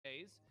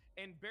days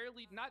and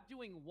barely not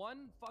doing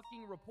one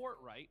fucking report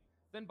right,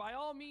 then by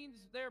all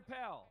means, there,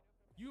 pal,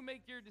 you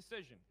make your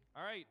decision.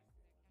 All right,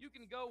 you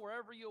can go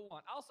wherever you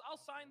want. I'll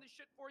sign the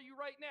shit for you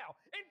right now.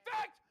 In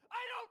fact,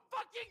 I don't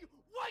fucking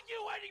want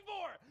you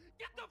anymore.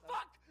 Get the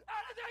fuck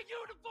out of that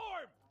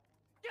uniform.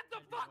 Get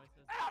the fuck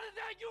out of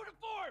that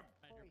uniform.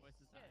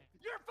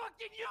 You're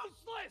fucking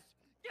useless.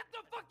 Get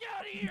the fuck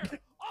out of here.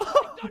 All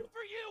I've done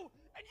for you,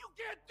 and you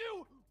can't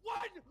do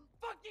one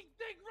fucking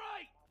thing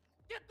right.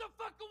 Get the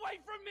fuck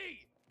away from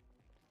me.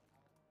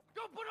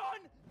 Go put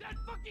on that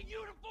fucking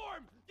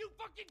uniform, you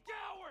fucking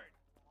coward.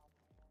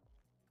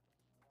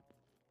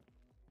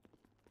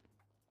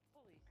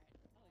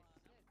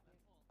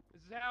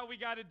 This is how we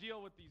got to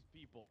deal with these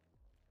people.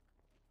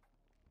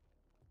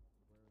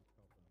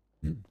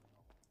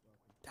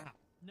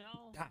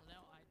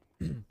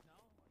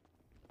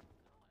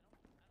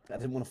 I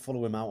didn't want to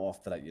follow him out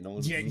after that, you know.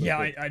 Yeah,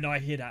 I know. I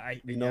hear that.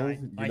 I hear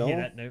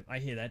that. No, I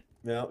hear that.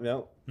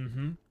 Yeah.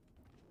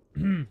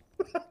 Mm-hmm.